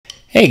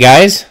Hey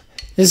guys,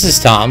 this is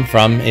Tom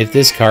from If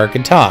This Car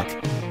Could Talk,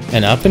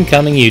 an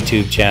up-and-coming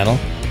YouTube channel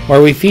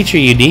where we feature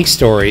unique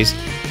stories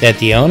that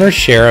the owners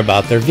share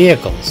about their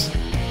vehicles.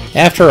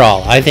 After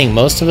all, I think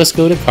most of us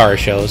go to car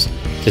shows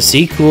to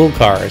see cool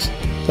cars,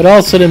 but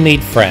also to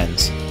meet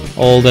friends,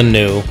 old and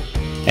new,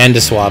 and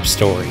to swap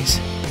stories.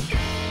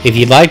 If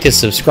you'd like to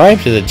subscribe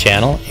to the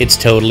channel, it's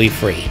totally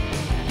free.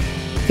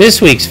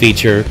 This week's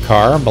feature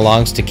car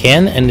belongs to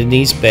Ken and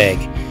Denise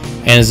Begg,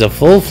 and is a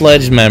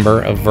full-fledged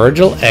member of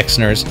Virgil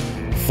Exner's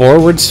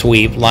Forward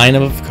Sweep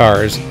lineup of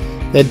cars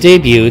that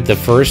debuted the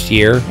first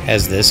year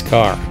as this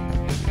car.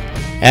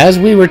 As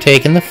we were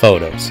taking the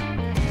photos,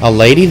 a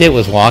lady that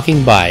was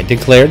walking by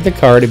declared the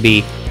car to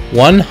be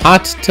one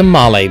hot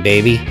tamale,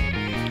 baby.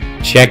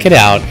 Check it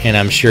out, and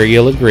I'm sure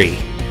you'll agree.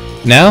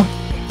 Now,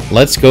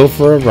 let's go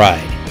for a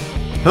ride.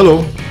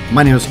 Hello,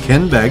 my name is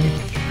Ken Begg.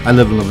 I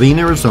live in Levine,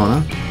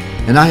 Arizona,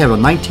 and I have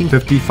a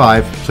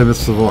 1955 Plymouth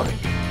Savoy.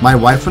 My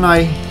wife and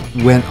I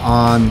went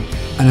on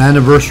an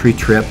anniversary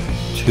trip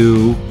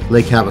to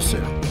Lake Havasu,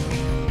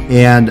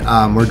 and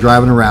we're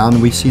driving around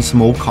and we see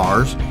some old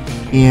cars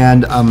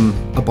and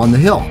up on the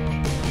hill.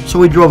 So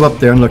we drove up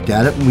there and looked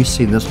at it, and we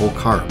seen this old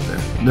car up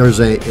there. It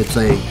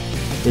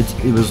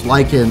was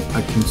like a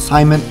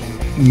consignment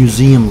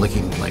museum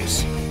looking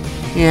place,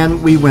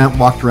 and we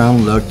walked around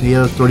and looked. He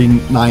had a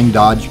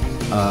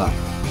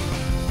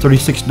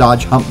 36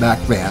 Dodge humpback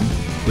van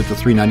with the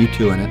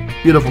 392 in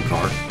it. Beautiful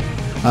car.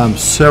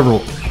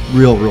 Several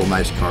real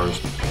nice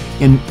cars.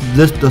 And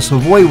the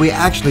Savoy, we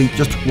actually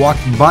just walked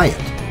by it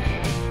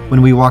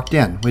when we walked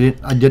in. It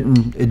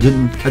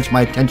didn't catch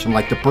my attention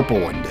like the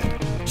purple one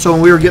did. So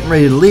when we were getting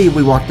ready to leave,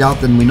 we walked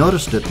out, then we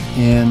noticed it,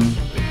 and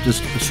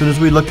just as soon as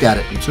we looked at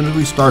it, as soon as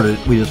we started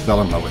it, we just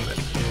fell in love with it.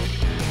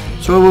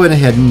 So we went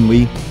ahead and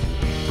we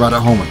brought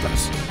it home with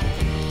us.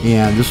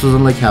 And this was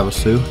in Lake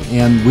Havasu,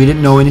 and we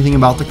didn't know anything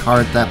about the car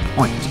at that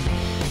point.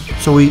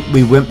 So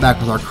we went back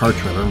with our car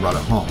trailer and brought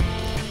it home.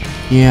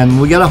 And when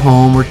we got it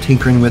home, we're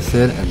tinkering with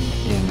it and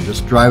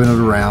just driving it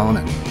around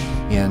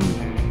and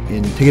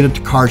taking it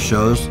to car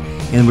shows,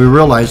 and we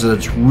realized that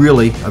it's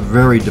really a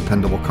very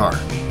dependable car.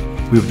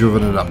 We've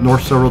driven it up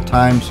north several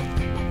times,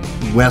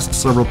 west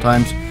several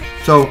times,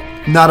 so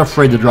not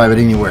afraid to drive it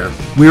anywhere.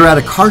 We were at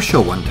a car show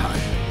one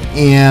time,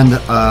 and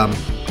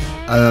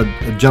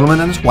a gentleman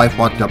and his wife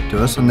walked up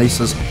to us, and they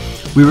says,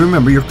 "We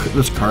remember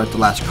this car at the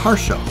last car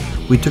show."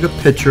 We took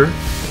a picture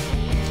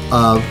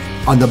of,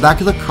 on the back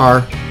of the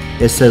car,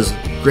 it says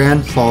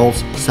Grand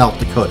Falls, South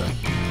Dakota.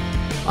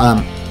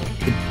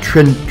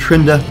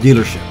 Trinda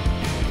dealership.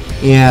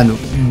 And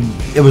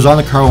it was on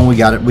the car when we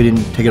got it. We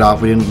didn't take it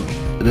off. I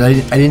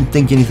didn't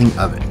think anything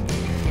of it.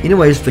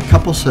 Anyways, the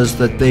couple says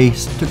that they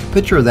took a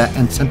picture of that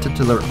and sent it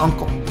to their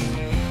uncle.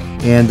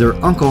 And their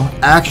uncle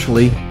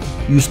actually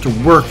used to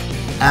work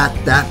at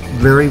that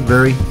very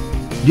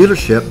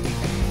dealership.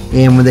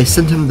 And when they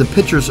sent him the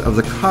pictures of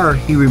the car,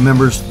 he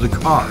remembers the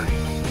car,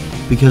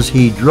 because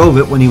he drove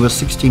it when he was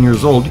 16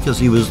 years old, because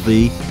he was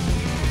the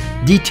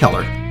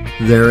detailer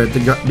there at the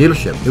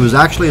dealership. It was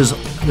actually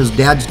his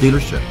dad's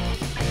dealership.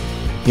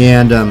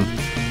 And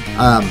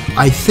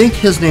I think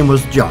his name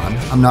was John.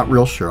 I'm not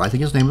real sure. I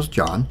think his name was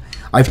John.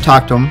 I've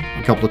talked to him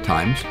a couple of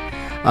times.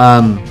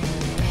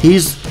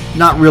 He's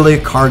not really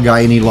a car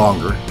guy any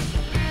longer,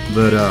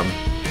 but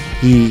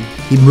he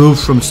moved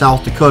from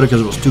South Dakota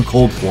because it was too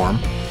cold for him.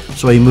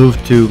 So he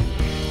moved to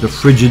the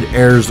frigid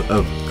airs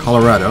of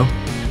Colorado.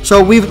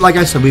 So like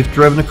I said, we've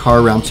driven the car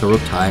around several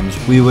times.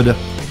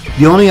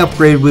 The only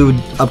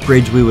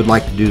upgrades we would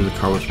like to do to the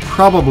car was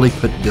probably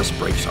put disc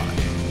brakes on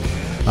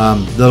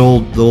it. The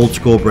old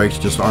school brakes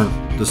just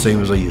aren't the same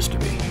as they used to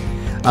be.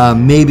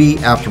 Maybe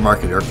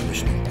aftermarket air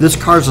conditioning. This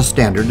car is a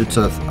standard. It's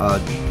a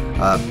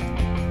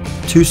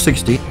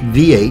 260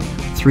 V8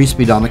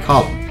 3-speed on the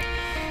column.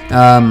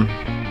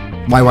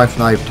 My wife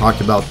and I have talked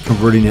about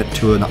converting it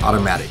to an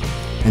automatic,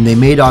 and they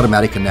made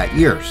automatic in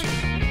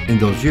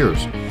those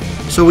years.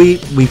 So we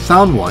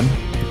found one,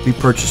 we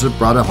purchased it,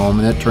 brought it home,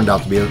 and it turned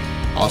out to be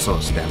also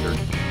a standard.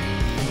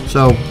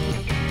 So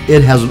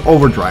it has an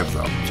overdrive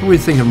though. So we're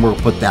thinking we'll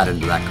put that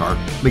into that car,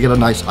 make it a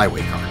nice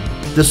highway car.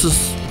 This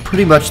is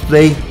pretty much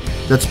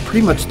that's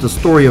pretty much the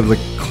story of the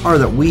car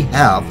that we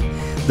have.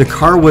 The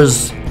car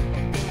was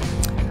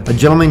a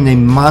gentleman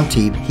named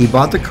Monty. He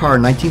bought the car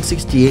in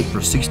 1968 for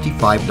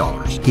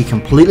 $65. He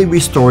completely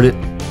restored it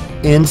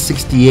in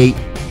 '68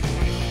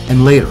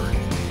 and later.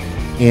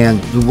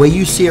 And the way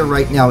you see it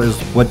right now is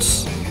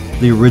what's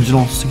the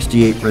original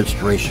 68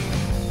 registration.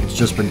 It's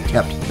just been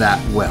kept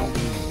that well,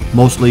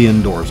 mostly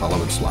indoors all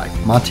of its life.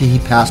 Monty, he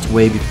passed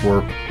away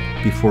before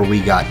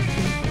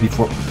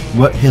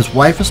his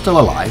wife is still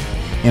alive,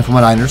 and from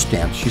what I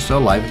understand, she's still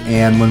alive.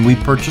 And when we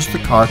purchased the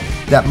car,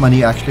 that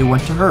money actually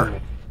went to her.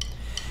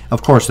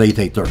 Of course, they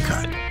take their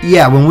cut.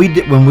 Yeah, when we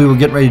were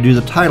getting ready to do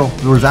the title,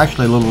 there was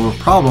actually a little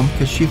problem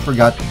because she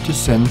forgot to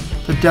send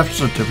the death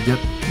certificate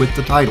with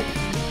the title.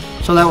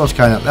 So that was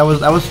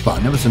that was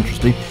fun. It was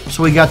interesting.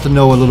 So we got to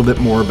know a little bit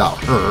more about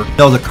her.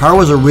 No, the car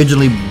was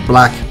originally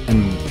black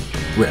and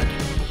red,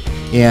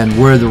 And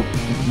where the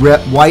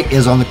white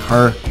is on the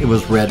car, it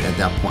was red at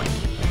that point.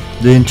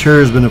 The interior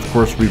has been, of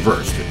course,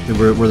 reversed.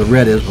 Where the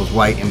red is was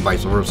white and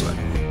vice versa.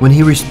 When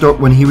he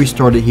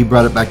restored it, he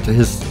brought it back to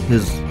his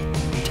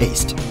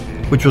taste,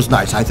 which was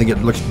nice. I think it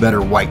looks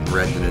better white and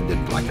red than it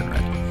did black and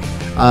red.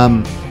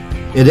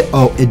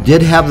 It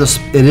did have this.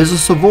 It is a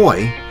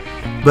Savoy,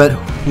 but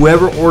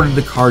whoever ordered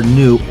the car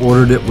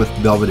ordered it with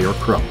Belvedere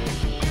chrome.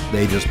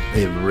 They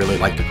really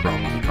liked the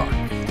chrome on the car,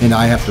 and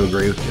I have to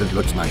agree. It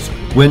looks nicer.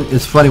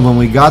 It's funny, when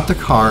we got the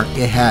car,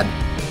 it had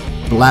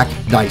black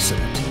dice in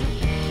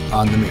it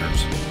on the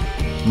mirrors.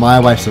 My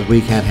wife said,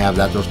 we can't have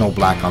that. There's no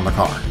black on the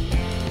car.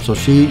 So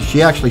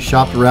she actually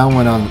shopped around,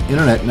 went on the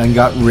internet, and then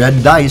got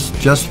red dice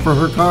just for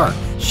her car.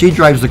 She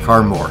drives the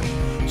car more.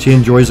 She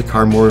enjoys the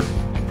car more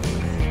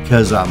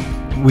because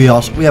we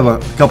have a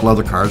couple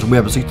other cars. We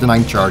have a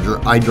 '69 Charger.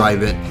 I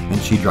drive it,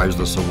 and she drives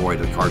the Savoy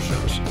to car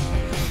shows.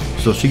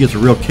 So she gets a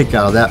real kick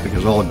out of that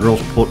because all the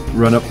girls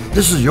run up,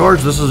 this is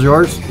yours, this is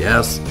yours.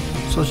 Yes.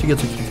 So she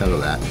gets a kick out of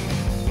that.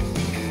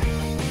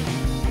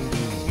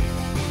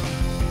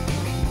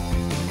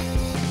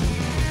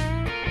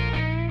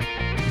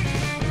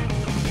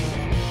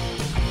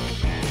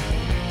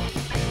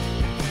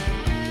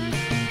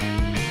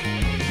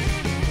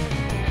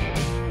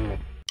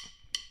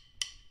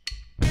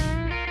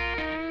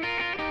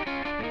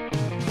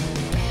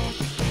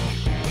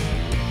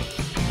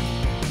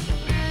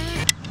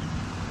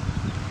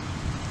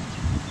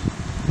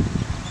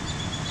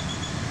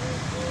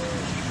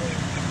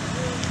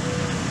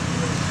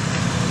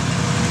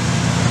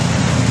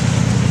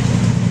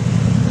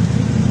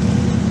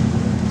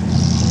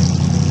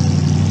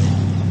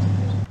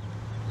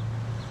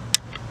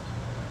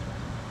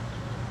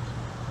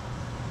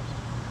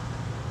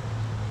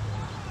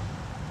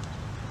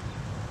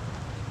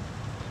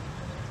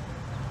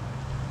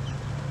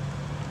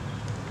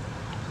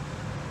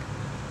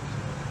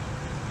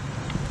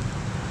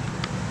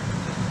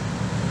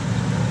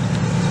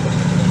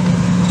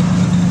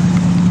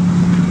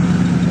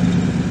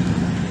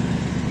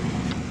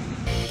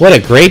 What a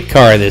great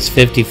car this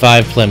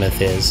 55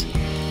 Plymouth is.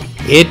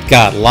 It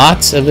got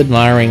lots of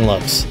admiring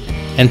looks,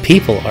 and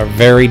people are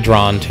very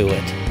drawn to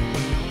it.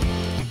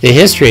 The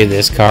history of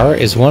this car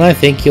is one I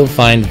think you'll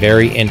find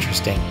very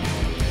interesting,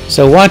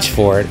 so watch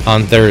for it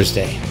on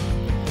Thursday.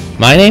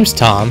 My name's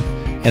Tom,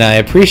 and I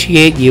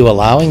appreciate you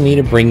allowing me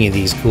to bring you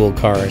these cool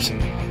cars,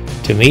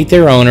 to meet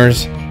their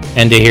owners,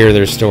 and to hear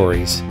their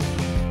stories.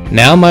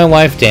 Now my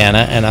wife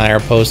Dana and I are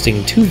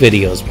posting 2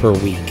 videos per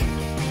week.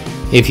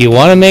 If you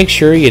want to make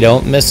sure you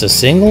don't miss a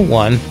single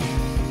one,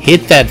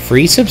 hit that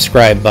free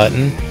subscribe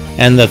button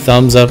and the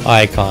thumbs up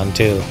icon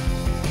too.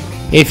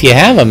 If you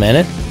have a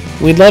minute,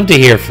 we'd love to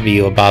hear from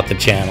you about the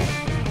channel.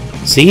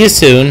 See you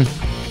soon,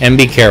 and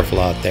be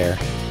careful out there.